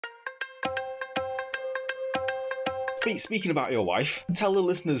Speaking about your wife, tell the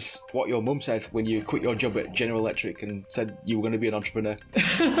listeners what your mum said when you quit your job at General Electric and said you were going to be an entrepreneur.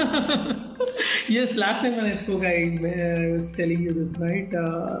 Yes, last time when I spoke, I was telling you this, right?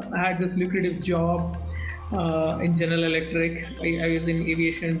 I had this lucrative job in General Electric. I was in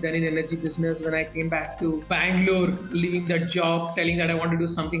aviation, then in energy business. When I came back to Bangalore, leaving that job, telling that I want to do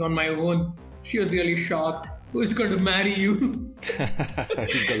something on my own, she was really shocked. Who's going to marry you?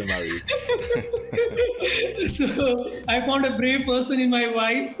 Who's going to marry you? So I found a brave person in my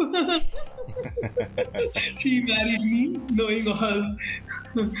wife. She married me, knowing all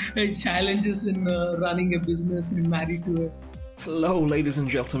challenges in running a business and married to her. Hello, ladies and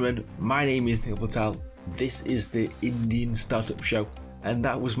gentlemen. My name is Neil Patel. This is the Indian Startup Show, and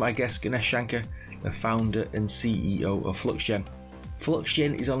that was my guest Ganesh Shankar, the founder and CEO of FluxGen.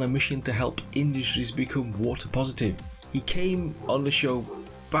 FluxGen is on a mission to help industries become water positive. He came on the show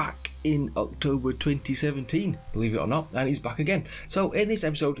back in October 2017, believe it or not, and he's back again. So in this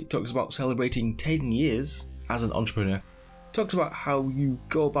episode, he talks about celebrating 10 years as an entrepreneur, talks about how you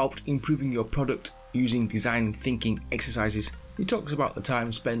go about improving your product using design thinking exercises. He talks about the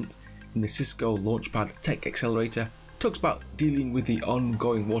time spent in the Cisco Launchpad Tech accelerator, talks about dealing with the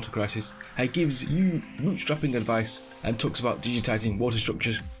ongoing water crisis, he gives you bootstrapping advice, and talks about digitising water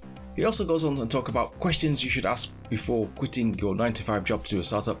structures. He also goes on to talk about questions you should ask before quitting your 9-to-5 job to do a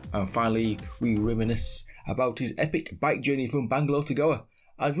startup, and finally we reminisce about his epic bike journey from Bangalore to Goa,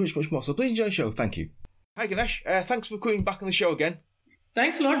 and much more. So please enjoy the show. Thank you. Hi Ganesh, thanks for coming back on the show again.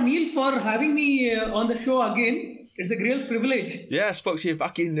 Thanks a lot, Neil, for having me on the show again. It's a real privilege. Yeah, I spoke to you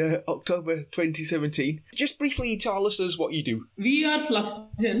back in October 2017. Just briefly tell our listeners what you do. We are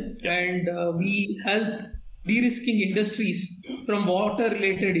FluxGen, and we help de-risking industries from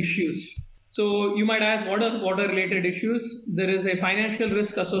water-related issues. So you might ask, what are water-related issues? There is a financial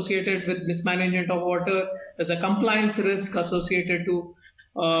risk associated with mismanagement of water. There's a compliance risk associated to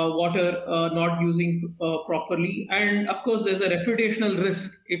water not using properly. And of course, there's a reputational risk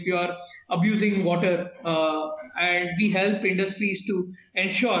if you are abusing water. And we help industries to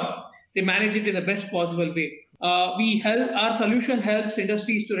ensure they manage it in the best possible way. Our solution helps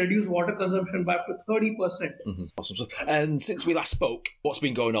industries to reduce water consumption by up to 30%. Mm-hmm. Awesome stuff. And since we last spoke, what's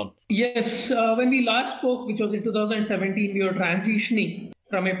been going on? Yes, when we last spoke, which was in 2017, we were transitioning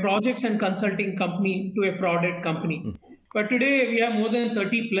from a projects and consulting company to a product company. Mm. But today we have more than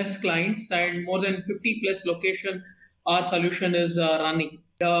 30 plus clients and more than 50 plus locations our solution is running.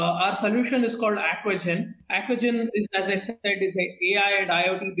 Our solution is called AquaGen. AquaGen is, as I said, is an AI and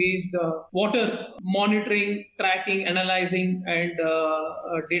IoT based water monitoring, tracking, analyzing, and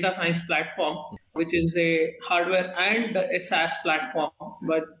data science platform, which is a hardware and a SaaS platform,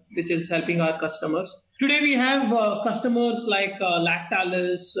 but which is helping our customers. Today we have customers like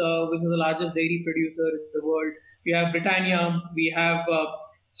Lactalis, which is the largest dairy producer in the world. We have Britannia. We have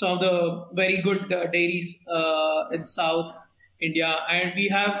some of the very good dairies in South India, and we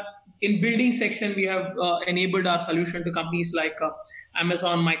have in building section we have enabled our solution to companies like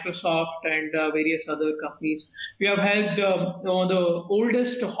Amazon, Microsoft, and various other companies. We have helped the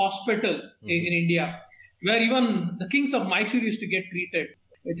oldest hospital in India, where even the kings of Mysore used to get treated,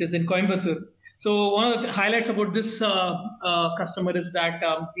 which is in Coimbatore. So one of the highlights about this customer is that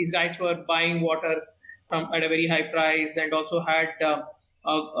these guys were buying water at a very high price and also had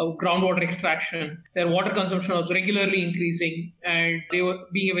groundwater extraction. Their water consumption was regularly increasing, and they were,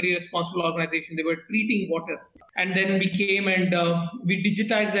 being a very responsible organization, they were treating water. And then we came and we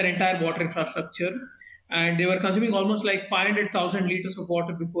digitized their entire water infrastructure, and they were consuming almost like 500,000 liters of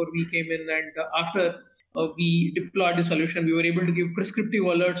water before we came in. And after we deployed the solution, we were able to give prescriptive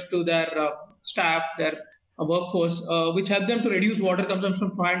alerts to their staff, their workforce, which helped them to reduce water consumption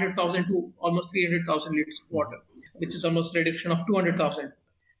from 500,000 to almost 300,000 liters of water, which is almost a reduction of 200,000.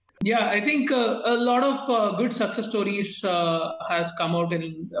 Yeah, I think a lot of good success stories has come out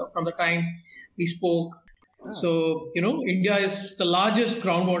from the time we spoke. So, India is the largest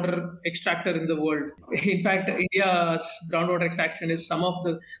groundwater extractor in the world. In fact, India's groundwater extraction is some of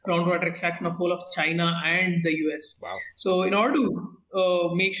the groundwater extraction of whole of China and the US. Wow. So in order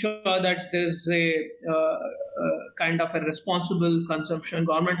to make sure that there's a kind of a responsible consumption,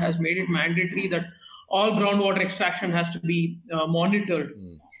 government has made it mandatory that all groundwater extraction has to be monitored.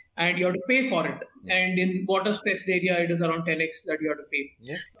 And you have to pay for it. And in water stressed area, it is around 10x that you have to pay.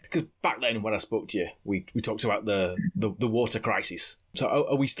 Yeah. Because back then when I spoke to you, we talked about the water crisis. So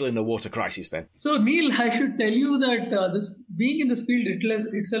are we still in the water crisis then? So Neil, I should tell you that this being in this field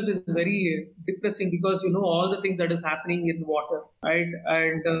itself is very depressing, because all the things that is happening in water, right?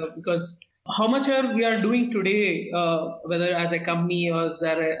 And because how much we are doing today, whether as a company or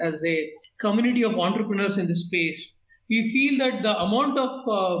as a community of entrepreneurs in this space, we feel that the amount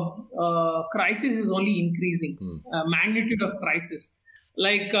of crisis is only increasing, magnitude of crisis.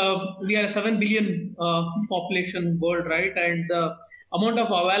 Like we are a 7 billion population world, right? And the amount of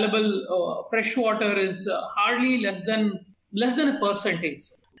available fresh water is hardly less than a percentage.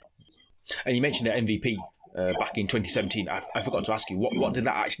 And you mentioned the MVP back in 2017. I forgot to ask you, what did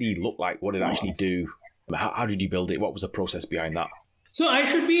that actually look like? What did it actually do? How did you build it? What was the process behind that? So I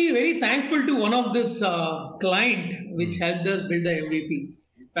should be very thankful to one of this client which helped us build the MVP.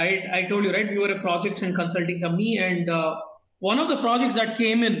 Right? I told you, right? We were a projects and consulting company, and one of the projects that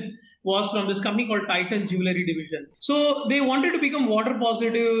came in was from this company called Titan Jewelry Division. So they wanted to become water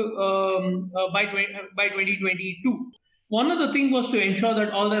positive by 2022. One of the things was to ensure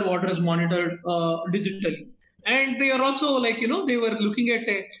that all their water is monitored digitally. And they are also they were looking at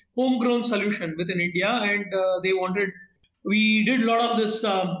a homegrown solution within India, and we did a lot of this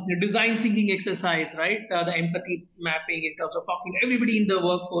design thinking exercise, right? The empathy mapping in terms of talking to everybody in the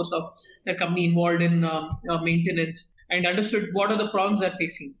workforce of the company involved in maintenance, and understood what are the problems they're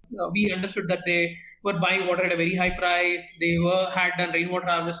facing. We understood that they were buying water at a very high price. They had done rainwater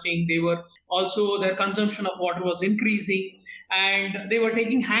harvesting. They were also, their consumption of water was increasing, and they were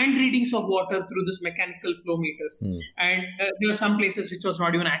taking hand readings of water through this mechanical flow meters. And there were some places which was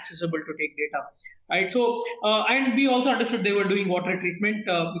not even accessible to take data, right? So, and we also understood they were doing water treatment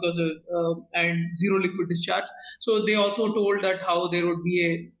because of, and zero liquid discharge. So they also told that how there would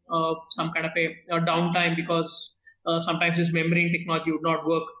be some kind of a downtime because sometimes this membrane technology would not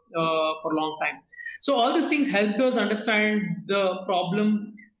work for a long time. So all these things helped us understand the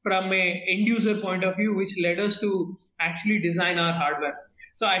problem from a end user point of view, which led us to actually design our hardware.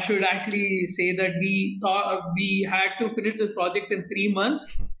 So I should actually say that we thought we had to finish this project in 3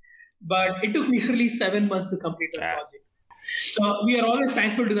 months, but it took nearly 7 months to complete the project. So we are always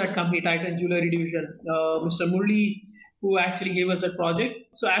thankful to that company, Titan Jewelry Division, Mr. Murli, who actually gave us that project.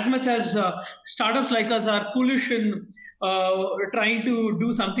 So as much as startups like us are foolish in trying to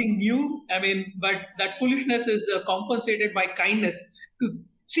do something new, but that foolishness is compensated by kindness to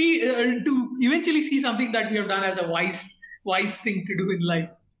eventually see something that we have done as a wise thing to do in life.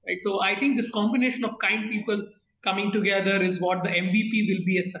 Right? So I think this combination of kind people coming together is what the MVP will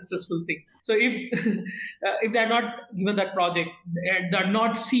be a successful thing. So if they're not given that project, they're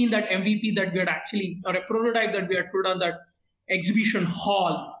not seen that MVP that we had actually, or a prototype that we had put on that exhibition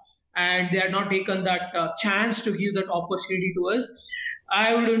hall, and they had not taken that chance to give that opportunity to us,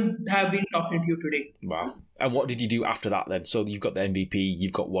 I wouldn't have been talking to you today. Wow. And what did you do after that then? So you've got the MVP,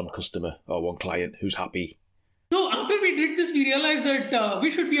 you've got one customer or one client who's happy. So after we did this, we realized that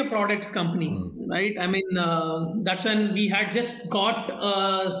we should be a product company, right? That's when we had just got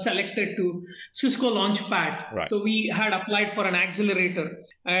selected to Cisco Launchpad. Right. So we had applied for an accelerator,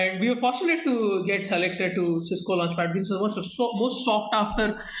 and we were fortunate to get selected to Cisco Launchpad, which is the most sought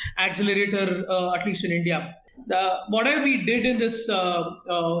after accelerator, at least in India. Whatever we did in this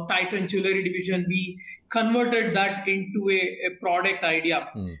Titan Jewelry Division, we converted that into a product idea,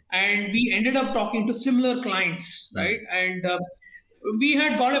 and we ended up talking to similar clients, right? And we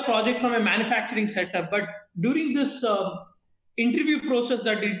had got a project from a manufacturing setup, but during this interview process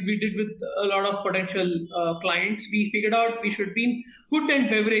that we did with a lot of potential clients, we figured out we should be in food and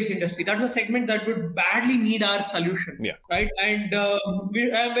beverage industry. That's a segment that would badly need our solution, right? And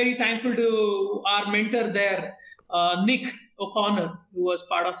I'm very thankful to our mentor there, Nick O'Connor, who was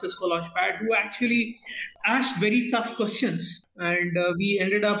part of Cisco Launchpad, who actually asked very tough questions. And we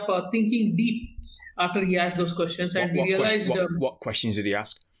ended up thinking deep after he asked those questions. And we realized... What questions did he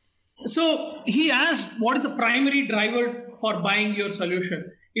ask? So he asked, what is the primary driver for buying your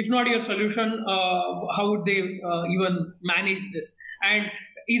solution? If not your solution, how would they even manage this? And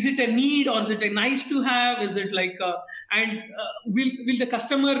is it a need or is it a nice to have? Is it like, will the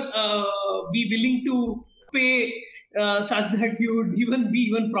customer be willing to pay such that you would even be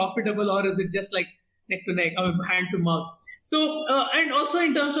profitable, or is it just like neck to neck, hand to mouth? So, and also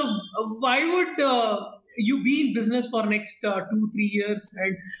in terms of why would you be in business for next 2-3 years,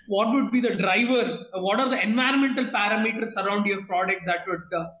 and what would be the driver? What are the environmental parameters around your product that would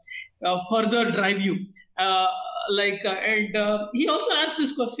further drive you? And he also asked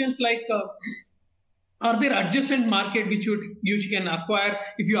these questions like, are there adjacent market which you can acquire?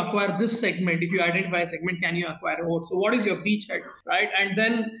 If you acquire this segment, if you identify a segment, can you acquire more? So what is your beachhead, right? And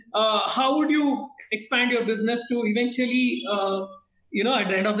then how would you expand your business to eventually, at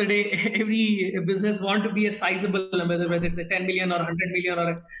the end of the day, every business want to be a sizable, whether it's a 10 million or 100 million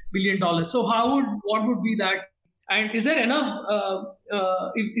or $1 billion. So what would be that? And is there enough,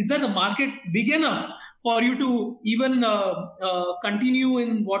 is there the market big enough for you to even continue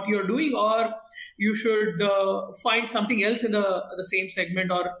in what you're doing, or you should find something else in the same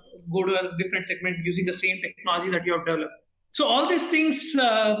segment, or go to a different segment using the same technology that you have developed. So all these things, there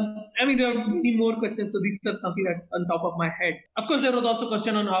are many more questions. So these are something that on top of my head. Of course, there was also a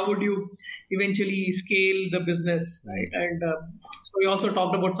question on how would you eventually scale the business, right? And so we also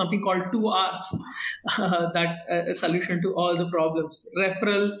talked about something called 2Rs, that a solution to all the problems.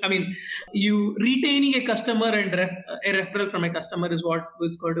 Referral, you retaining a customer and a referral from a customer is what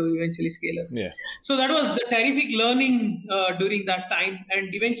was going to eventually scale us. Yeah. So that was a terrific learning during that time.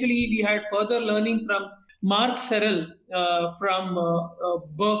 And eventually we had further learning from Mark Serrell from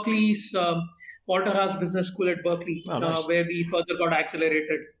Berkeley's Walter Haas Business School at Berkeley, nice. where we further got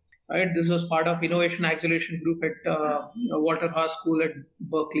accelerated. Right, this was part of Innovation Acceleration Group at Walter Haas School at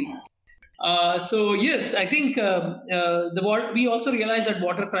Berkeley. So yes, I think we also realized that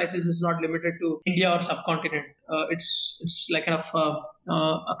water crisis is not limited to India or subcontinent. It's like kind of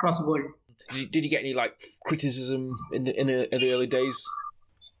across the world. Did you get any criticism in the early days?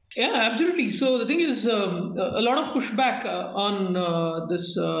 Yeah, absolutely. So the thing is, a lot of pushback on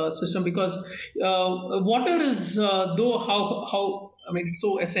this system, because water is, it's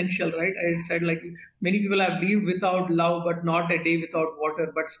so essential, right? I said many people have lived without love, but not a day without water.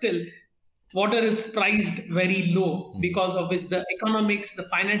 But still, water is priced very low, because of which the economics, the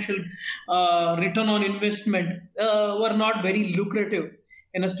financial return on investment were not very lucrative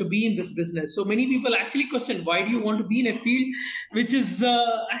and us to be in this business. So many people actually question, why do you want to be in a field which is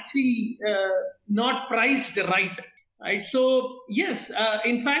actually not priced right? So yes,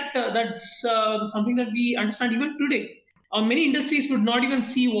 in fact, that's something that we understand even today. Many industries would not even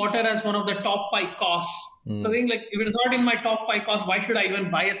see water as one of the top 5 costs. So I think if it is not in my top 5 costs, why should I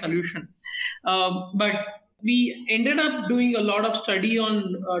even buy a solution? But we ended up doing a lot of study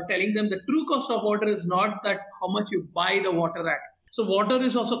on telling them the true cost of water is not that how much you buy the water at. So water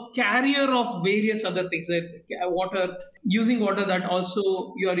is also carrier of various other things. Using water, that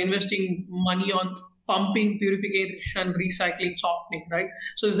also you are investing money on pumping, purification, recycling, softening, right?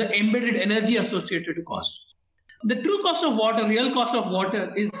 So it's the embedded energy associated to cost. The true cost of water, real cost of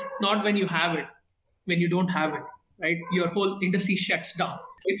water, is not when you have it, when you don't have it, right? Your whole industry shuts down.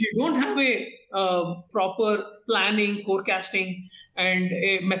 If you don't have a proper planning, forecasting, and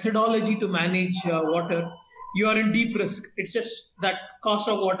a methodology to manage water, you are in deep risk. It's just that cost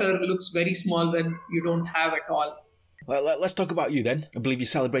of water looks very small when you don't have it all. Well, let's talk about you then. I believe you're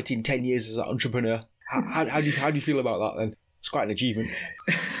celebrating 10 years as an entrepreneur. How do you feel about that then? It's quite an achievement.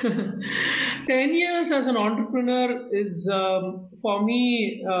 10 years as an entrepreneur is, for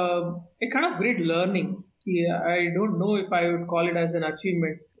me, a kind of great learning. Yeah, I don't know if I would call it as an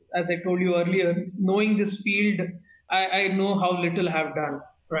achievement. As I told you earlier, knowing this field, I know how little I have done.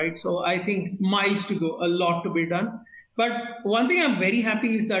 Right. So I think miles to go, a lot to be done. But one thing I'm very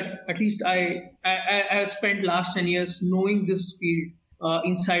happy is that at least I have spent last 10 years knowing this field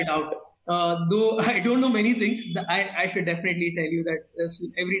inside out. Though I don't know many things, I should definitely tell you that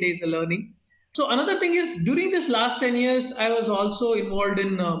every day is a learning. So another thing is, during this last 10 years, I was also involved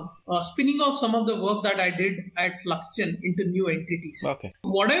in spinning off some of the work that I did at FluxGen into new entities. Okay.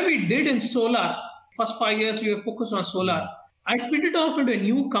 Whatever we did in solar, first 5 years we were focused on solar. I split it off into a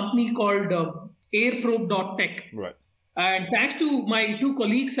new company called airprobe.tech. Right. And thanks to my 2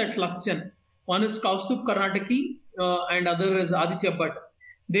 colleagues at FluxGen, one is Kaustubh Karnataki and other is Aditya Bhatt.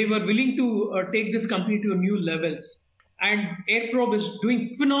 They were willing to take this company to new levels. And Airprobe is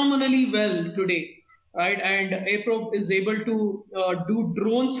doing phenomenally well today, right? And Airprobe is able to do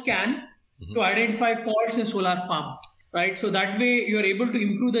drone scan to identify faults in solar farm, right? So that way you are able to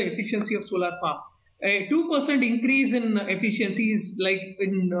improve the efficiency of solar farm. A 2% increase in efficiency is like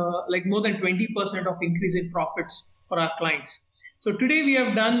more than 20% of increase in profits for our clients. So today we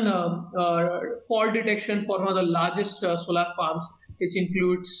have done fault detection for one of the largest solar farms, which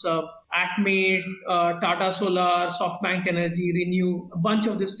includes Acme, Tata Solar, SoftBank Energy, Renew, a bunch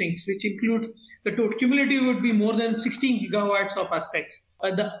of these things, which includes the total cumulative would be more than 16 gigawatts of assets.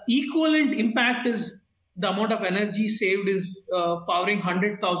 The equivalent impact is the amount of energy saved is powering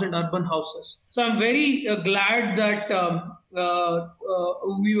 100,000 urban houses. So I'm very glad that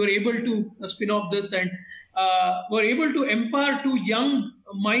we were able to spin off this and were able to empower 2 young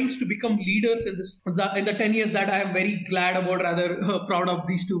minds to become leaders in the 10 years that I am very glad about, rather proud of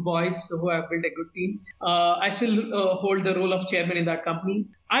these 2 boys who have built a good team. I still hold the role of chairman in that company.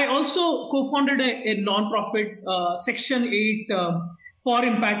 I also co-founded a non-profit Section 8 for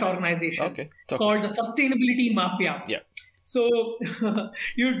impact organization called the Sustainability Mafia. Yeah. So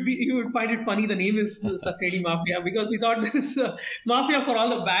you would find it funny. The name is Sustainability Mafia because we thought this mafia for all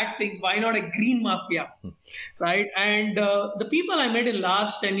the bad things. Why not a green mafia, right? And the people I met in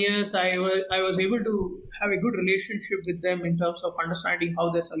last 10 years, I was able to have a good relationship with them in terms of understanding how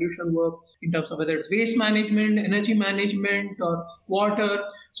their solution works, in terms of whether it's waste management, energy management, or water.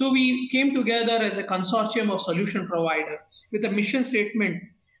 So we came together as a consortium of solution provider with a mission statement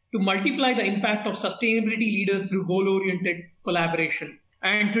to multiply the impact of sustainability leaders through goal-oriented collaboration.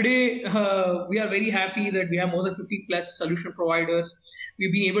 And today, we are very happy that we have more than 50 plus solution providers.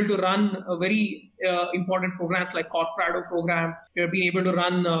 We've been able to run very important programs like Corporado program. We've been able to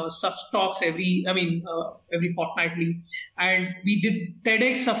run such talks every fortnightly. And we did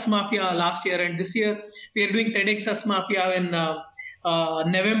TEDx Sus Mafia last year. And this year, we are doing TEDx Sus Mafia in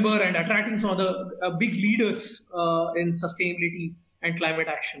November and attracting some of the big leaders in sustainability and climate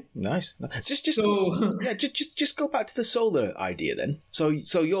action. Nice. Just go back to the solar idea then.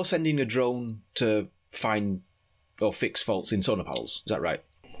 So you're sending a drone to find or fix faults in solar panels. Is that right?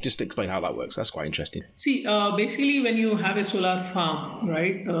 Just explain how that works. That's quite interesting. See, basically, when you have a solar farm,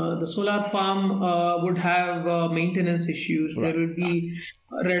 right, the solar farm would have maintenance issues. Right. There will be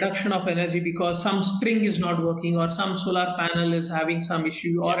a reduction of energy because some string is not working, or some solar panel is having some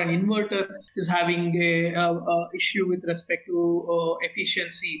issue, or an inverter is having a issue with respect to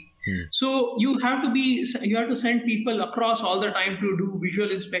efficiency. So you have to send people across all the time to do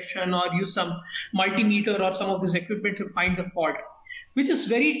visual inspection or use some multimeter or some of this equipment to find the fault, which is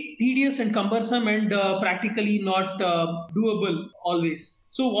very tedious and cumbersome and practically not doable always.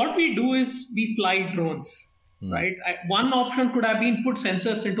 So what we do is we fly drones, right? One option could have been put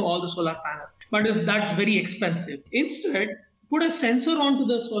sensors into all the solar panels, but that's very expensive. Instead, put a sensor onto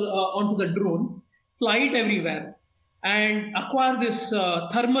the drone, fly it everywhere, and acquire this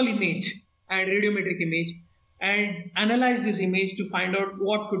thermal image and radiometric image, and analyze this image to find out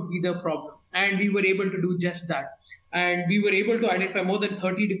what could be the problem. And we were able to do just that. And we were able to identify more than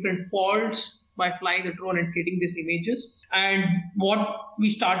 30 different faults by flying the drone and getting these images. And what we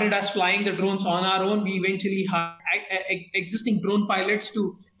started as flying the drones on our own, we eventually hired existing drone pilots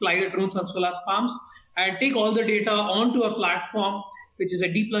to fly the drones on solar farms and take all the data onto a platform, which is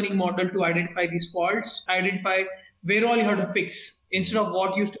a deep learning model, to identify these faults, identify where all you have to fix. Instead of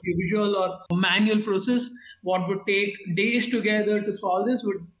what used to be a visual or manual process, what would take days together to solve this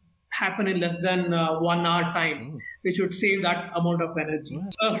would happen in less than 1 hour time, which would save that amount of energy.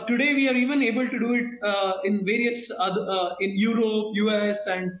 Today, we are even able to do it in various other, in Europe, US,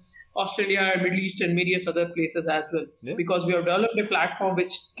 and Australia, Middle East, and various other places as well. Yeah. Because we have developed a platform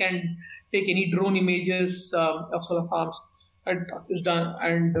which can take any drone images of solar farms and is done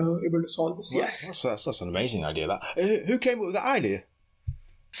and able to solve this. Well, yes, that's an amazing idea. That who came up with that idea?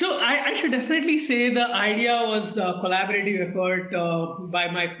 So I should definitely say the idea was a collaborative effort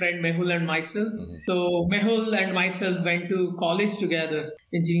by my friend Mehul and myself. So Mehul and myself went to college together,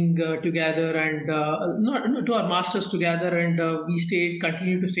 engineering together, and to our masters together, and we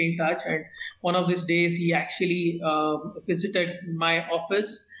continued to stay in touch. And one of these days, he actually visited my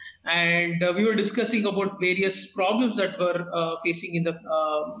office. And we were discussing about various problems that were facing in the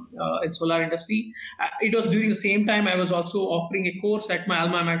in solar industry. It was during the same time I was also offering a course at my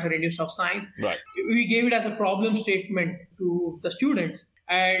alma mater, Institute of Science. Right. We gave it as a problem statement to the students,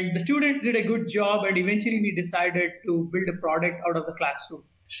 and the students did a good job. And eventually, we decided to build a product out of the classroom.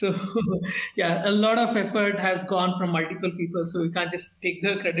 So, yeah, a lot of effort has gone from multiple people. So we can't just take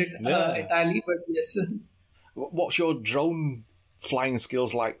the credit entirely. But yes. What's your drone flying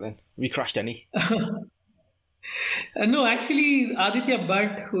skills like then? Have you crashed any? No, actually, Aditya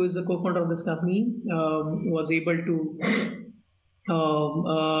Bhatt, who is the co-founder of this company, was able to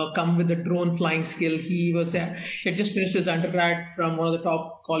come with a drone flying skill. He had just finished his undergrad from one of the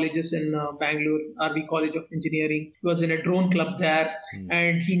top colleges in Bangalore, RV College of Engineering. He was in a drone club there,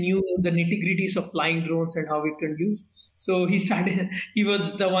 and he knew the nitty-gritties of flying drones and how it can use. So he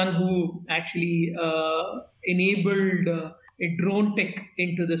was the one who actually enabled a drone tech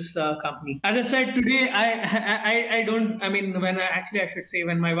into this company. As I said, today,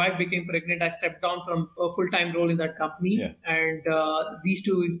 when my wife became pregnant, I stepped down from a full-time role in that company. Yeah. And these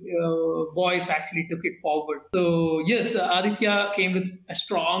two boys actually took it forward. So yes, Aditya came with a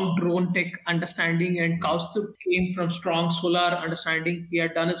strong drone tech understanding, and Kaustubh came from strong solar understanding. He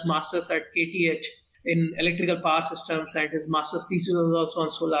had done his master's at KTH in electrical power systems, and his master's thesis was also on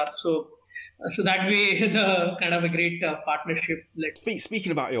solar. So that way, the kind of a great partnership.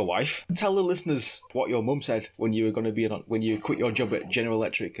 Speaking about your wife, tell the listeners what your mum said when you were going to be when you quit your job at General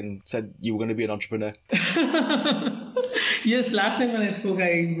Electric and said you were going to be an entrepreneur. Yes, last time when I spoke,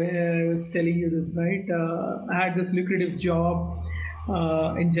 I was telling you this, right? I had this lucrative job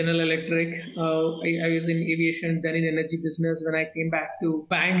in General Electric. I was in aviation, then in energy business. When I came back to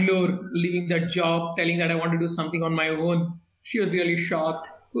Bangalore, leaving that job, telling that I want to do something on my own, she was really shocked.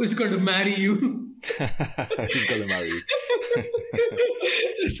 Who's going to marry you? Who's going to marry you?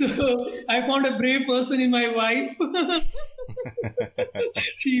 So I found a brave person in my wife.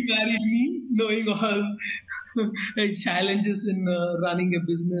 She married me, knowing all challenges in running a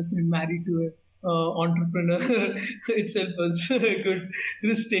business, and married to a entrepreneur itself was a good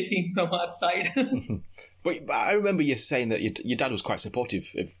risk taking from our side. But I remember you saying that your dad was quite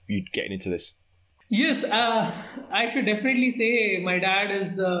supportive of you getting into this. Yes, I should definitely say my dad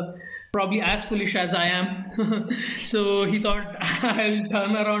is probably as foolish as I am. So he thought I'll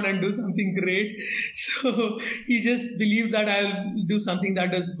turn around and do something great. So he just believed that I'll do something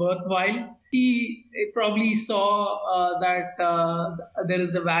that is worthwhile. He probably saw that there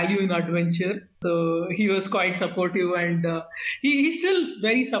is a value in adventure. So he was quite supportive, and he's still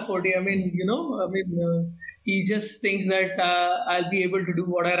very supportive. He just thinks that I'll be able to do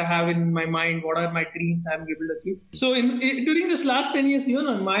whatever I have in my mind, what are my dreams I'm able to achieve. So during this last 10 years,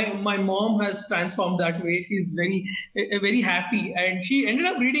 my mom has transformed that way. She's very happy, and she ended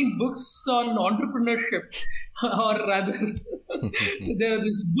up reading books on entrepreneurship, or rather, there are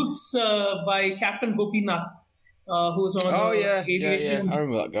these books by Captain Gopinath. Who's on aviation. I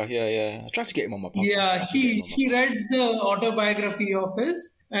remember that guy. Yeah. I tried to get him on my podcast. Yeah, she read the autobiography of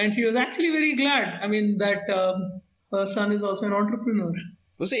his, and she was actually very glad. That her son is also an entrepreneur.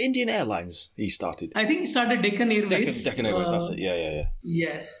 Was it Indian Airlines he started? I think he started Deccan Airways. Deccan Airways, that's it. Yeah.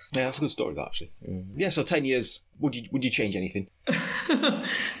 Yes. Yeah, that's a good story, that, actually. Yeah, so 10 years, would you change anything?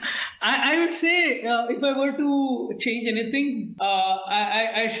 I would say if I were to change anything,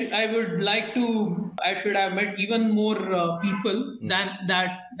 I should have met even more people than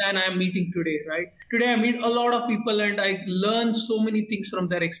I'm meeting today, right? Today I meet a lot of people, and I learn so many things from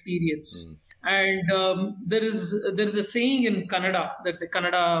their experience. And there is a saying in Kannada, there's a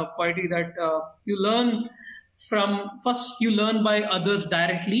Kannada poetry that you learn by others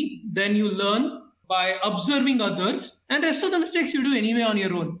directly, then you learn by observing others, and rest of the mistakes you do anyway on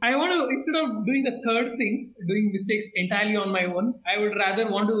your own. I want to, instead of doing the third thing, doing mistakes entirely on my own, I would rather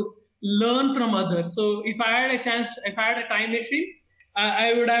want to learn from others. So if I had a time machine,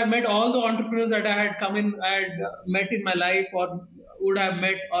 I would have met all the entrepreneurs that I had met in my life, or would have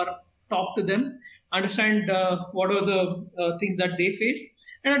met or talked to them, understand what were the things that they faced,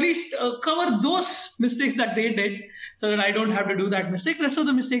 and at least cover those mistakes that they did, so that I don't have to do that mistake. Rest of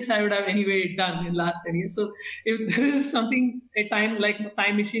the mistakes I would have anyway done in the last 10 years. So if there is a time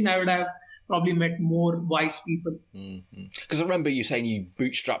machine, I would have probably met more wise people. Because I remember you saying you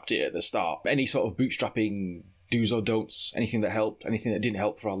bootstrapped it at the start. Any sort of bootstrapping do's or don'ts? Anything that helped? Anything that didn't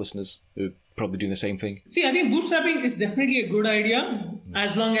help for our listeners who are probably doing the same thing? See, I think bootstrapping is definitely a good idea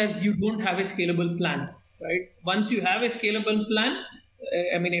as long as you don't have a scalable plan, right? Once you have a scalable plan,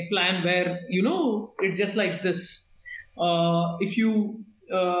 a plan where, it's just like this. If you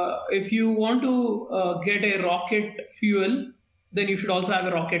want to get a rocket fuel, then you should also have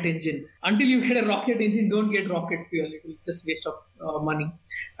a rocket engine. Until you get a rocket engine, don't get rocket fuel. It's just waste of money,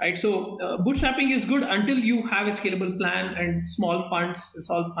 right? So bootstrapping is good until you have a scalable plan and small funds.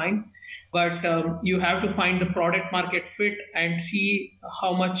 It's all fine, but you have to find the product market fit and see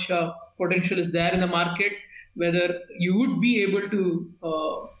how much potential is there in the market, whether you would be able to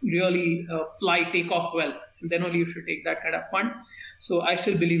really take off well. And then only you should take that kind of fund. So I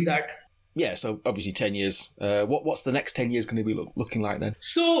still believe that. Yeah, so obviously 10 years. What's the next 10 years going to be looking like then?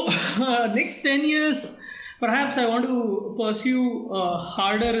 So next 10 years, perhaps I want to pursue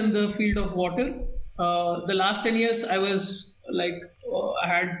harder in the field of water. The last 10 years, I was I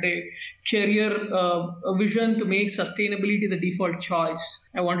had a career a vision to make sustainability the default choice.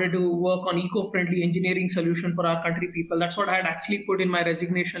 I wanted to work on eco-friendly engineering solution for our country people. That's what I had actually put in my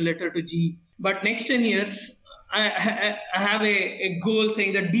resignation letter to GE. But next 10 years, I have a goal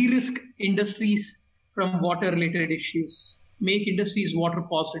saying that de-risk industries from water-related issues, make industries water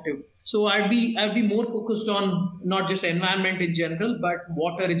positive. So I'd be more focused on not just environment in general, but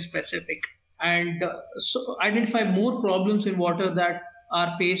water in specific, and so identify more problems in water that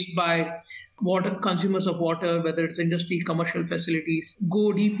are faced by water consumers of water, whether it's industry, commercial facilities.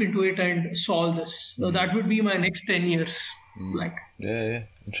 Go deep into it and solve this. So that would be my next 10 years. Yeah,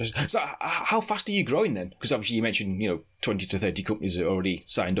 interesting. So how fast are you growing then? Because obviously you mentioned 20 to 30 companies are already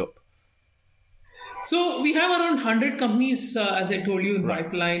signed up. So we have around 100 companies, as I told you, in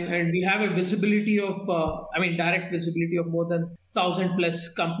pipeline, and we have a visibility of, direct visibility of more than 1,000 plus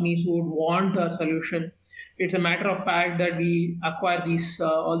companies who would want our solution. It's a matter of fact that we acquire these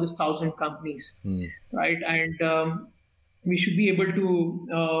all these 1,000 companies, right? And we should be able to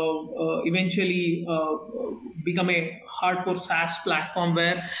eventually become a hardcore SaaS platform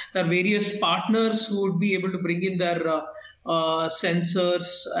where there are various partners who would be able to bring in their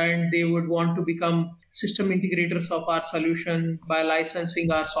sensors, and they would want to become system integrators of our solution by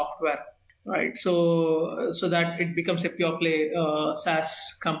licensing our software. Right, so that it becomes a pure play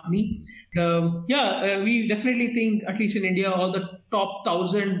SaaS company. We definitely think, at least in India, all the top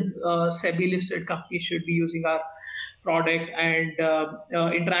 1,000 SEBI listed companies should be using our product, and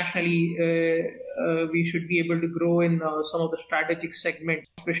internationally we should be able to grow in some of the strategic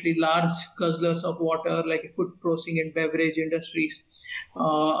segments, especially large guzzlers of water like food processing and beverage industries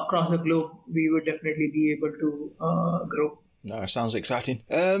across the globe. We would definitely be able to grow. No, sounds exciting.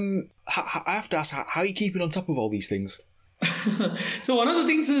 I have to ask, how are you keeping on top of all these things? So one of the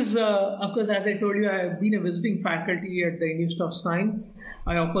things is, of course, as I told you, I've been a visiting faculty at the Institute of Science.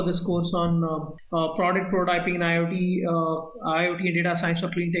 I offer this course on product prototyping in IoT, IoT and data science for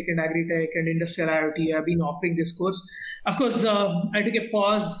clean tech and agri-tech and industrial IoT. I've been offering this course. Of course, I took a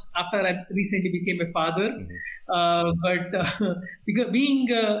pause after I recently became a father. But because being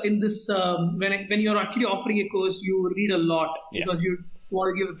in this, when you're actually offering a course, you read a lot because you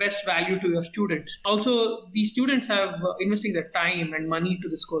want to give the best value to your students. Also, these students have investing their time and money to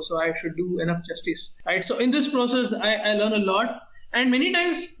this course, so I should do enough justice. Right. So in this process, I learn a lot, and many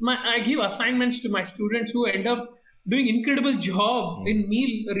times I give assignments to my students who end up doing incredible job in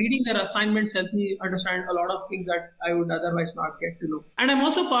me. Reading their assignments help me understand a lot of things that I would otherwise not get to know. And I'm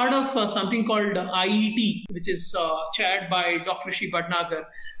also part of something called IET, which is chaired by Dr. Rishi Bhatnagar.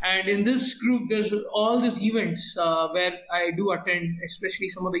 And in this group, there's all these events where I do attend, especially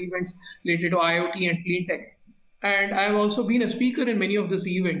some of the events related to IoT and clean tech. And I've also been a speaker in many of these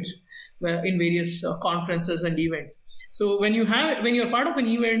events, in various conferences and events. So when you're part of an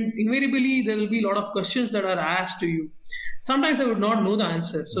event, invariably there will be a lot of questions that are asked to you. Sometimes I would not know the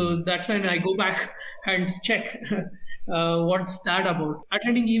answer, so that's when I go back and check what's that about.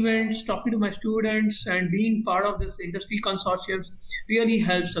 Attending events, talking to my students, and being part of this industry consortiums really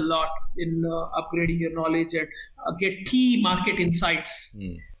helps a lot in upgrading your knowledge and get key market insights.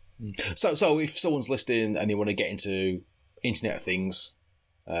 So if someone's listening and they want to get into Internet of Things,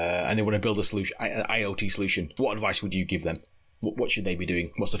 and they want to build a solution, an IoT solution, what advice would you give them? What should they be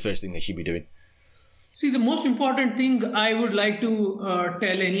doing? What's the first thing they should be doing? See, the most important thing I would like to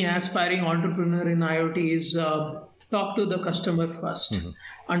tell any aspiring entrepreneur in IoT is talk to the customer first,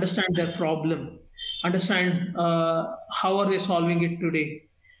 understand their problem, understand how are they solving it today,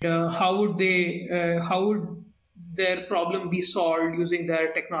 how would their problem be solved using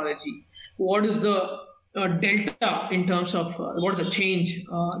their technology, what is the delta in terms of what is the change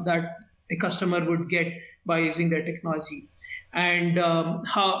that a customer would get by using their technology, and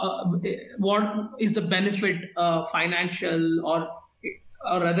what is the benefit, financial or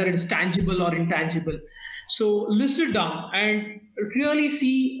rather it's tangible or intangible. So list it down and really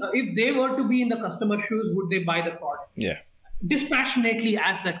see if they were to be in the customer's shoes, would they buy the product? Yeah. Dispassionately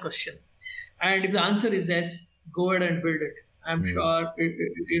ask that question, and if the answer is yes, go ahead and build it. I'm sure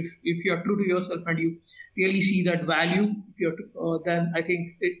if you're true to yourself and you really see that value, then I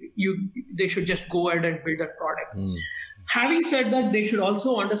think they should just go ahead and build that product. Having said that, they should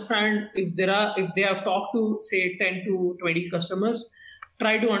also understand if they have talked to say 10 to 20 customers,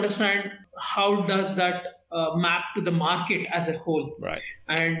 try to understand how does that map to the market as a whole, right?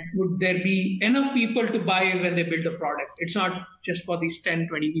 And would there be enough people to buy when they build a product? It's not just for these 10,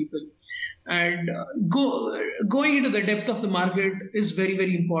 20 people. And going into the depth of the market is very,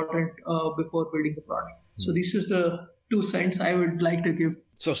 very important before building the product. So this is the 2 cents I would like to give.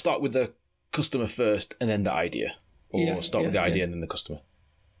 So start with the customer first and then the idea, or start with the idea and then the customer.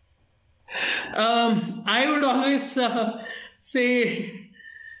 I would always say,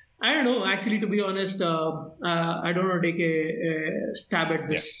 I don't know, actually, to be honest, I don't want to take a stab at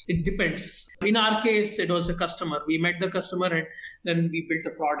this. Yeah. It depends. In our case, it was a customer. We met the customer and then we built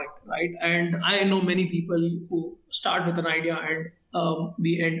the product, right? And I know many people who start with an idea and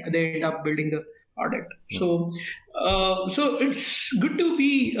they end up building the product. So it's good to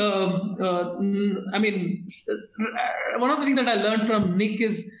be, one of the things that I learned from Nick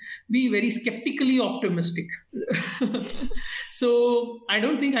is be very skeptically optimistic. So I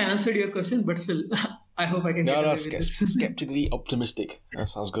don't think I answered your question, but still, I hope I can. No, skeptically optimistic. That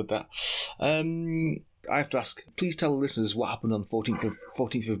sounds good. That. I have to ask. Please tell the listeners what happened on 14th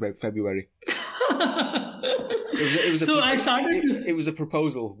of February. It was a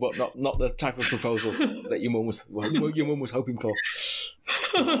proposal, but not the type of proposal that your mum was hoping for.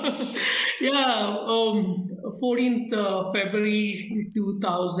 Yeah, 14th February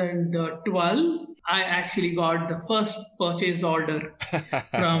 2012, I actually got the first purchase order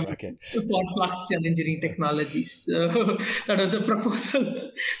from Okay. for FluxGen Engineering Technologies. So that was a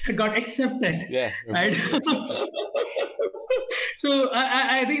proposal that got accepted. Yeah. And so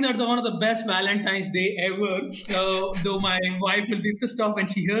I think that's one of the best Valentine's Day ever. Though my wife will be pissed off when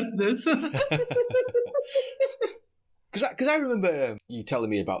she hears this. Because I remember you telling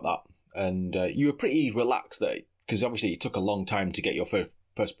me about that, and you were pretty relaxed there, because obviously it took a long time to get your first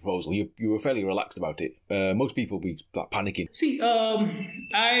proposal. You were fairly relaxed about it. Most people would be like, panicking. See,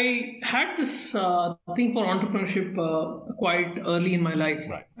 I had this thing for entrepreneurship quite early in my life.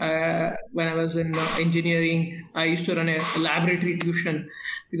 Right. When I was in engineering, I used to run a laboratory tuition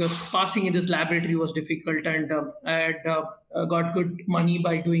because passing in this laboratory was difficult, and I had got good money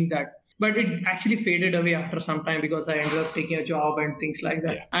by doing that. But it actually faded away after some time because I ended up taking a job and things like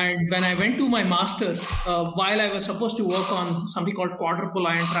that. Yeah. And when I went to my master's, while I was supposed to work on something called quadruple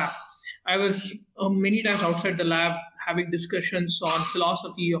ion trap, I was many times outside the lab having discussions on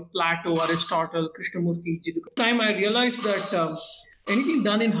philosophy of Plato, Aristotle, Krishnamurti, Jiddu. Time I realized that anything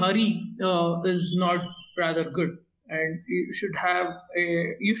done in hurry is not rather good. And you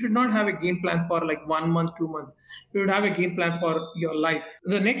should not have a game plan for like 1 month, 2 months. You would have a game plan for your life.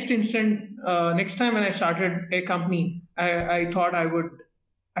 The next time when I started a company, I thought I would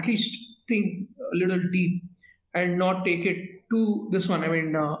at least think a little deep and not take it to this one. I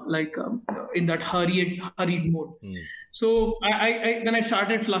mean, in that hurried mode. So when I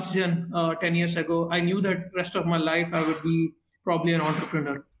started FluxGen 10 years ago, I knew that rest of my life I would be probably an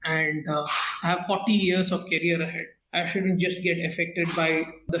entrepreneur, and I have 40 years of career ahead. I shouldn't just get affected by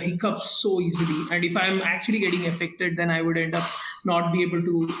the hiccups so easily. And if I'm actually getting affected, then I would end up not be able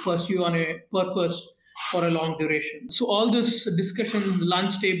to pursue on a purpose for a long duration. So all this discussion,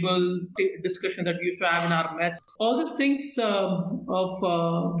 lunch table discussion that we used to have in our mess, all these things of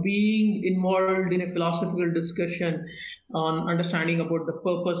being involved in a philosophical discussion on understanding about the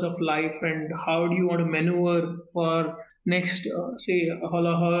purpose of life and how do you want to maneuver for next, how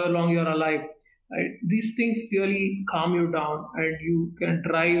long you're alive. Right? These things really calm you down, and you can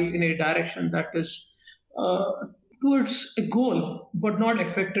drive in a direction that is towards a goal, but not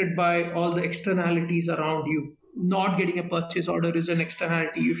affected by all the externalities around you. Not getting a purchase order is an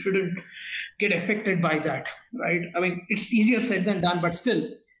externality. You shouldn't get affected by that, right? I mean, it's easier said than done, but still,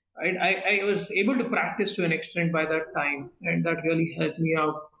 right? I was able to practice to an extent by that time, and that really helped me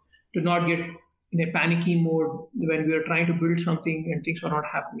out to not get in a panicky mode when we were trying to build something and things were not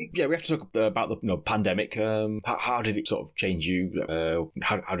happening. Yeah, we have to talk about the pandemic. How did it sort of change you?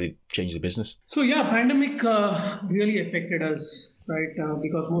 How did it change the business? So yeah, pandemic really affected us, right?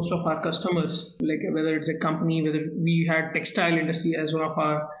 Because most of our customers, like whether it's a company, whether we had textile industry as one of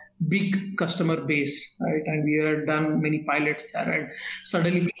our big customer base, right? And we had done many pilots there, and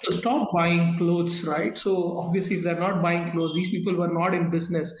suddenly people stopped buying clothes, right? So obviously if they're not buying clothes, these people were not in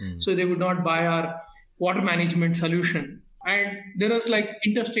business. So they would not buy our water management solution. And there was like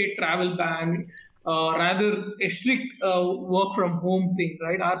interstate travel ban, rather a strict work from home thing,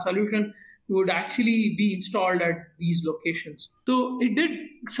 right? Our solution would actually be installed at these locations. So it did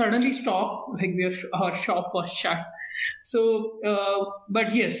suddenly stop, like our shop was shut. So,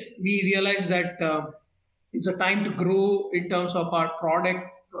 but yes, we realized that it's a time to grow in terms of our product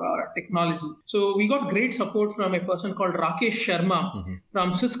technology. So we got great support from a person called Rakesh Sharma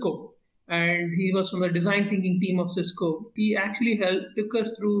from Cisco, and he was from the design thinking team of Cisco. He actually took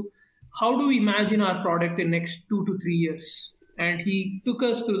us through how do we imagine our product in next 2 to 3 years. And he took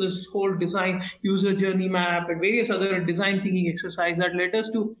us through this whole design user journey map and various other design thinking exercises that led us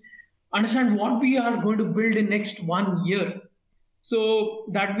to understand what we are going to build in next 1 year. So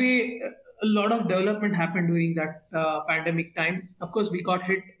that way, a lot of development happened during that pandemic time. Of course, we got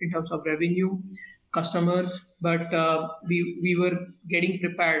hit in terms of revenue, customers, but we were getting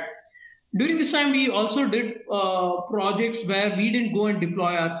prepared. During this time, we also did projects where we didn't go and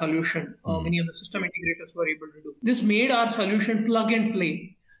deploy our solution. Many of the system integrators were able to do. This made our solution plug and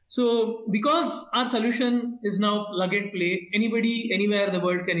play. So because our solution is now plug and play, anybody, anywhere in the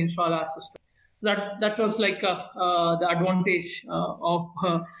world can install our system. That was like the advantage of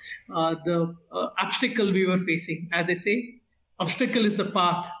the obstacle we were facing. As they say, obstacle is the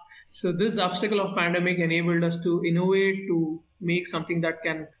path. So this obstacle of pandemic enabled us to innovate, to make something that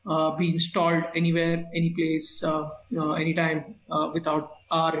can be installed anywhere, any place, anytime without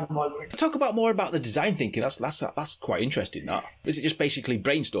our involvement. Talk more about the design thinking. That's quite interesting. That is it just basically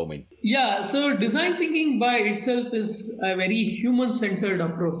brainstorming? Yeah. So design thinking by itself is a very human-centered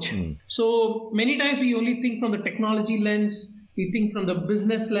approach. So many times we only think from the technology lens. We think from the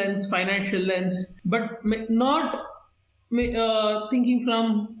business lens, financial lens, but not thinking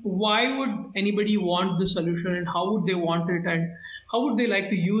from why would anybody want the solution and how would they want it and how would they like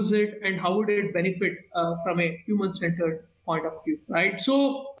to use it and how would it benefit from a human-centered point of view, right?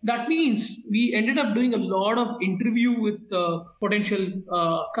 So that means we ended up doing a lot of interview with potential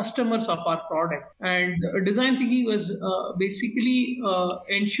customers of our product. And design thinking was basically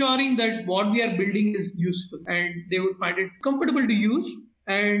ensuring that what we are building is useful and they would find it comfortable to use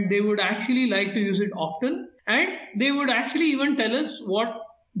and they would actually like to use it often. And they would actually even tell us what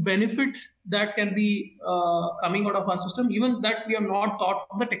benefits that can be coming out of our system, even that we have not thought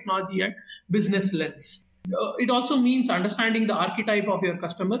of the technology and business lens. It also means understanding the archetype of your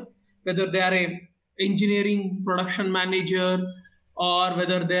customer, whether they are a engineering production manager or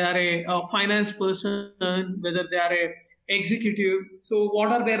whether they are a finance person, whether they are a executive. So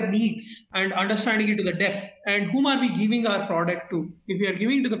what are their needs and understanding it to the depth and whom are we giving our product to? If we are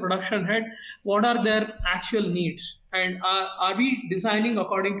giving to the production head, what are their actual needs and are we designing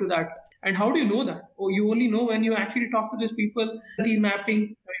according to that? And how do you know that? Oh, you only know when you actually talk to these people, team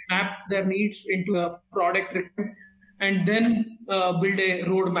mapping, map their needs into a product and then build a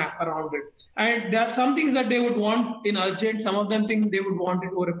roadmap around it. And there are some things that they would want in urgent. Some of them think they would want it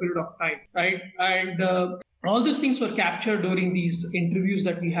over a period of time, right? And all these things were captured during these interviews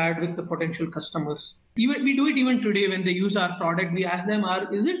that we had with the potential customers. Even we do it even today when they use our product. We ask them,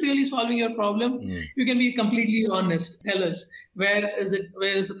 is it really solving your problem? You can be completely honest. Tell us, where is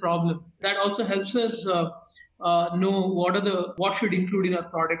the problem? That also helps us know what should include in our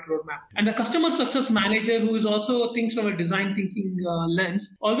product roadmap. And the customer success manager, who is also thinks from a design thinking lens,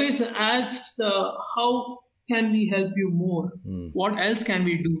 always asks, how can we help you more? What else can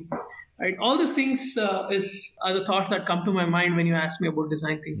we do? Right? All these things are the thoughts that come to my mind when you ask me about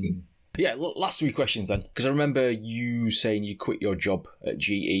design thinking. Yeah, last three questions then, because I remember you saying you quit your job at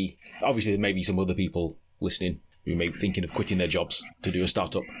GE. Obviously, there may be some other people listening who may be thinking of quitting their jobs to do a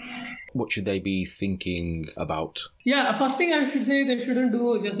startup. What should they be thinking about? Yeah, first thing I should say, they shouldn't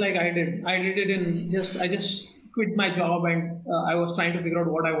do just like I did. I did it I just quit my job and I was trying to figure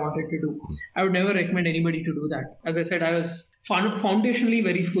out what I wanted to do. I would never recommend anybody to do that. As I said, I was foundationally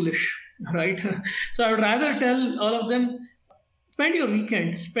very foolish, right? So I would rather tell all of them, spend your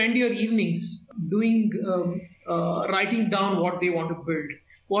weekends, spend your evenings doing, writing down what they want to build.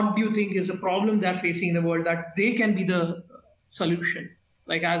 What do you think is a problem they're facing in the world that they can be the solution?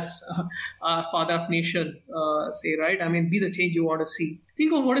 Like as our father of nation say, right? I mean, be the change you want to see.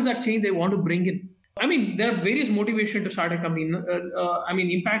 Think of what is that change they want to bring in. I mean, there are various motivations to start a company.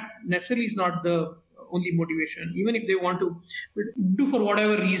 Impact necessarily is not the only motivation. Even if they want to do for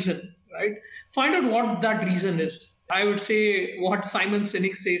whatever reason, right? Find out what that reason is. I would say what Simon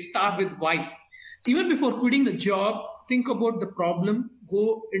Sinek says, start with why. Even before quitting the job, think about the problem,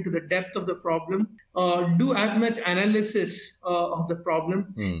 go into the depth of the problem, do as much analysis of the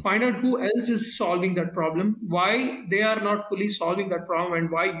problem, find out who else is solving that problem, why they are not fully solving that problem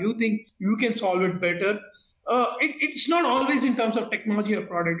and why you think you can solve it better. It's not always in terms of technology or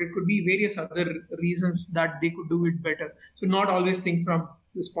product. It could be various other reasons that they could do it better. So not always think from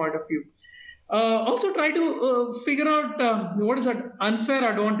this point of view. Also try to figure out what is that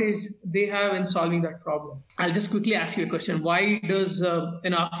unfair advantage they have in solving that problem. I'll just quickly ask you a question. Why does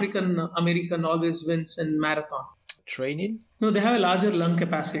an African American always wins in marathon? Training? No, they have a larger lung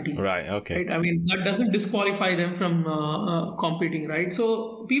capacity. Right, okay. Right? I mean, that doesn't disqualify them from competing, right?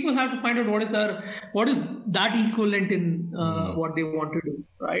 So people have to find out what is that equivalent in what they want to do,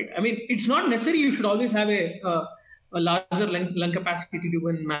 right? I mean, it's not necessary you should always have a larger lung capacity to do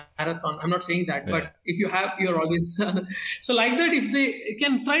in marathon. I'm not saying that, but if you have, you're always so like that. If they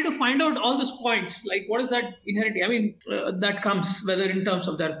can try to find out all these points, like what is that inherently? I mean, that comes whether in terms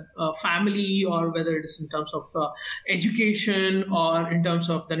of their family or whether it's in terms of education or in terms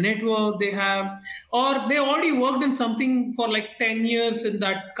of the network they have, or they already worked in something for like 10 years in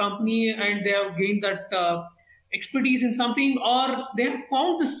that company and they have gained that expertise in something, or they have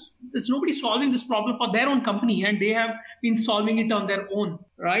found there's nobody solving this problem for their own company and they have been solving it on their own,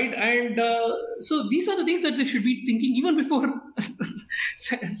 right? And so these are the things that they should be thinking even before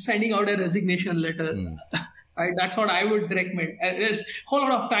sending out a resignation letter. Right? That's what I would recommend. There's a whole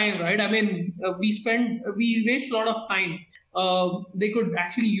lot of time, right? I mean, we waste a lot of time. They could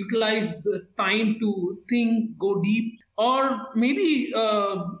actually utilize the time to think, go deep, or maybe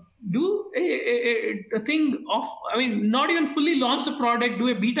do a thing of, I mean, not even fully launch the product, do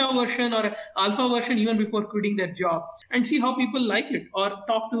a beta version or an alpha version even before quitting their job and see how people like it or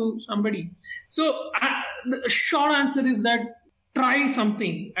talk to somebody. So the short answer is that try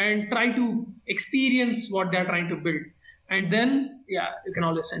something and try to experience what they're trying to build And then, yeah, you can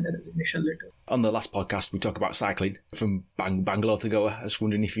always send a resignation letter. On the last podcast, we talked about cycling from Bangalore to Goa. I was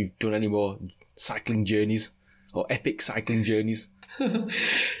wondering if you've done any more cycling journeys or epic cycling journeys.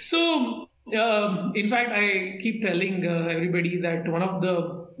 So, in fact, I keep telling everybody that one of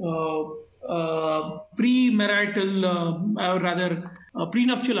the premarital, or rather,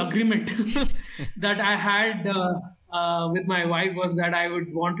 prenuptial agreement that I had with my wife was that I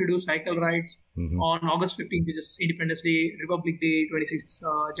would want to do cycle rides on August 15th, which is Independence Day, Republic Day, 26th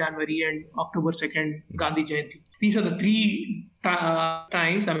January, and October 2nd, Gandhi Jayanti. These are the three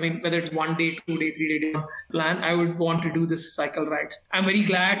times. I mean, whether it's 1 day, 2 day, 3 day plan, I would want to do this cycle rides. I'm very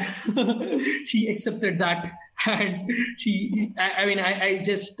glad she accepted that. And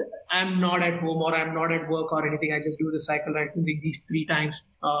I'm not at home or I'm not at work or anything. I just do the cycle ride these 3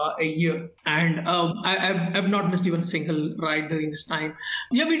 times a year. And I've not missed even a single ride during this time.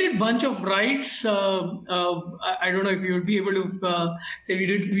 Yeah, we did a bunch of rides. I don't know if you would be able to say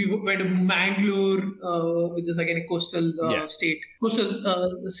we went to Bangalore, which is again a coastal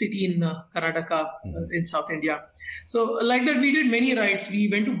coastal city in Karnataka in South India. So like that, we did many rides. We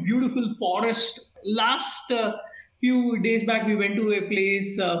went to beautiful forest. Last few days back, we went to a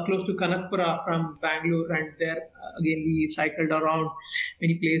place close to Kanakpura from Bangalore, and there again we cycled around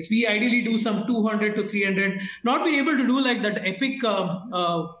many places. We ideally do some 200 to 300. Not been able to do like that epic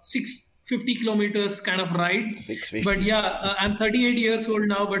 650 kilometers kind of ride. 650. But yeah, I'm 38 years old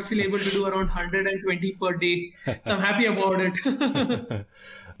now, but still able to do around 120 per day. So I'm happy about it.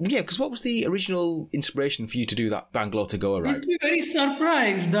 Yeah, because what was the original inspiration for you to do that Bangalore to Goa ride? I'd be very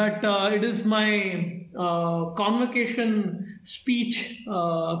surprised that it is my convocation speech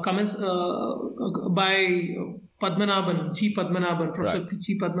comments by Padmanabhan, G. Padmanabhan, Professor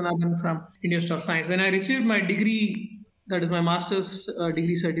G. Padmanabhan from Indian Institute of Science. When I received my degree, that is my master's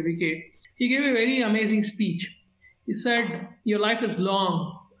degree certificate, he gave a very amazing speech. He said, your life is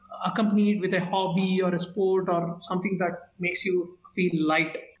long, accompanied with a hobby or a sport or something that makes you feel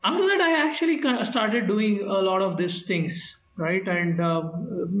light. After that, I actually started doing a lot of these things, right? And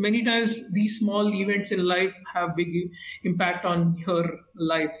many times these small events in life have big impact on your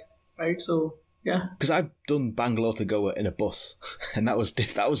life, right? So, yeah. Because I've done Bangalore to Goa in a bus, and that was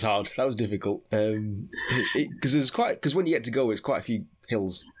hard. That was difficult. Because when you get to Goa, it's quite a few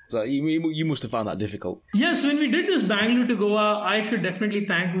hills. So you must have found that difficult. Yes, when we did this Bangalore to Goa, I should definitely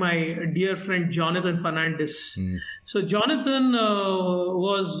thank my dear friend Jonathan Fernandez. So Jonathan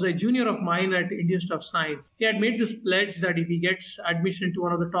was a junior of mine at Indian Institute of Science. He had made this pledge that if he gets admission to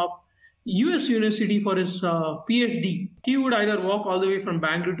one of the top US university for his PhD, he would either walk all the way from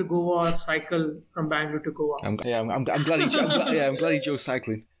Bangalore to Goa or cycle from Bangalore to Goa. I'm glad he chose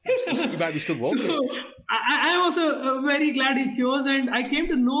cycling. You might be still walking. So, I'm also very glad he chose, and I came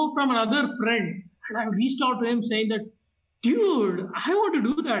to know from another friend, and I reached out to him saying that, dude, I want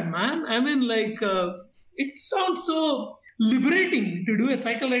to do that, man. I mean, it sounds so liberating to do a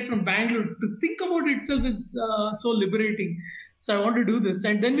cycle ride from Bangalore. To think about it itself is so liberating. So I want to do this.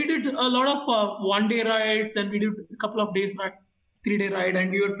 And then we did a lot of 1 day rides. Then we did a couple of days ride, 3 day ride,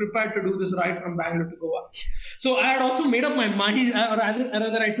 and we were prepared to do this ride from Bangalore to Goa. So I had also made up my mind, or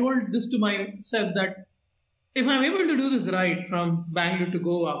rather I told this to myself that if I'm able to do this ride from Bangalore to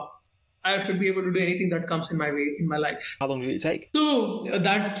Goa, I should be able to do anything that comes in my way in my life. How long did it take? So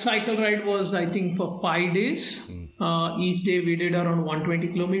that cycle ride was, I think, for 5 days. Each day we did around 120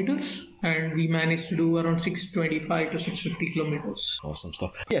 kilometers, and we managed to do around 625 to 650 kilometers. Awesome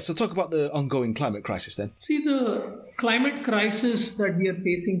stuff. Yeah, so talk about the ongoing climate crisis then. See, the climate crisis that we are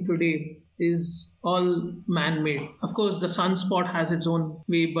facing today is all man-made. Of course, the sunspot has its own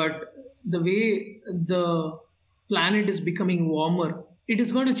way, but the way the planet is becoming warmer, it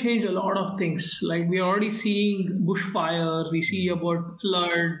is going to change a lot of things. Like we are already seeing bushfires, we see about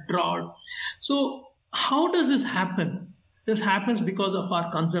flood, drought. So how does this happen? This happens because of our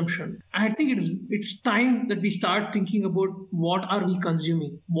consumption. I think it's time that we start thinking about what are we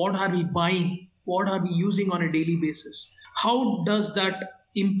consuming, what are we buying, what are we using on a daily basis. How does that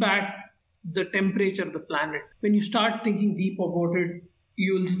impact the temperature of the planet? When you start thinking deep about it,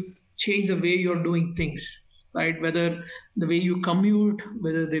 you'll change the way you're doing things, right? Whether the way you commute,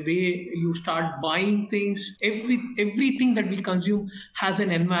 whether the way you start buying things, everything that we consume has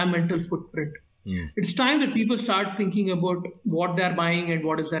an environmental footprint. It's time that people start thinking about what they're buying and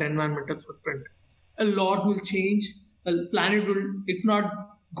what is their environmental footprint. A lot will change. The planet will, if not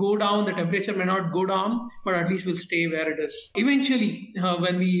go down, the temperature may not go down, but at least will stay where it is. Eventually,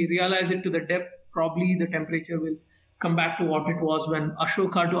 when we realize it to the depth, probably the temperature will come back to what it was when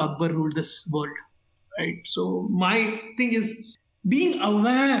Ashoka to Akbar ruled this world, right? So my thing is being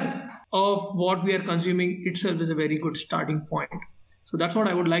aware of what we are consuming itself is a very good starting point. So that's what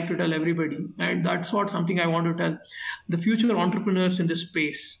I would like to tell everybody. And that's what something I want to tell the future entrepreneurs in this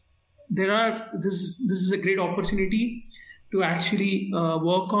space. This is a great opportunity to actually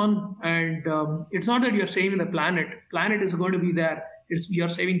work on. And it's not that you're saving the planet. Planet is going to be there. You're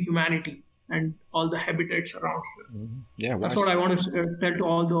saving humanity and all the habitats around here. Mm-hmm. Yeah, that's what I want to tell to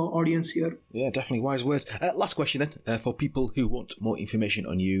all the audience here. Yeah, definitely wise words. Last question then, for people who want more information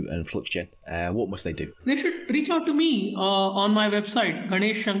on you and FluxGen, what must they do? They should reach out to me on my website,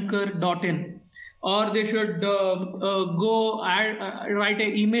 ganeshshankar.in, or they should write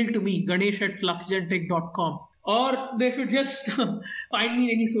an email to me, ganesh@fluxgentech.com. Or they should just find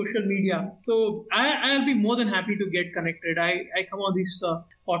me in any social media. So I'll be more than happy to get connected. I come on this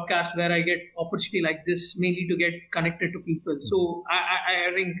podcast where I get opportunity like this, mainly to get connected to people. So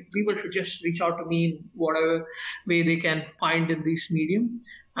I think people should just reach out to me in whatever way they can find in this medium.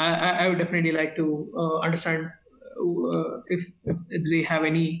 I would definitely like to understand if they have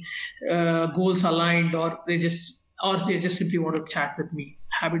any goals aligned, or they just simply want to chat with me.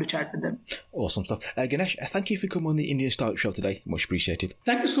 Happy to chat with them. Awesome stuff. Ganesh, thank you for coming on the Indian Startup Show today. Much appreciated.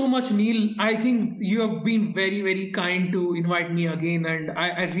 Thank you so much, Neil. I think you have been very, very kind to invite me again. And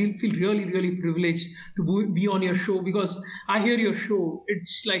I really feel really privileged to be on your show, because I hear your show.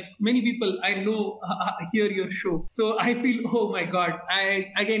 It's like many people I know hear your show. So I feel, oh my God,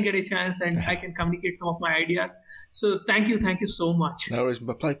 I again get a chance and I can communicate some of my ideas. So thank you so much. No worries.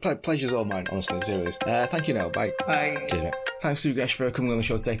 Pleasure's all mine, honestly. Serious. Thank you now. Bye. Bye. Cheers, mate. Thanks to Ganesh for coming on the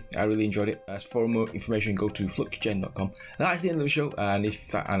show today. I really enjoyed it. For more information, go to fluxgen.com. That's the end of the show, and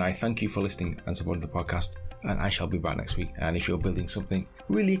I thank you for listening and supporting the podcast. And I shall be back next week. And if you're building something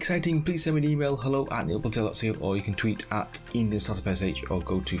really exciting, please send me an email, hello@neilpatel.co, or you can tweet at Indian Startup SH, or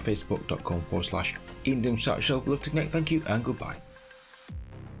go to facebook.com/Indian Startup Show. Love to connect. Thank you and goodbye.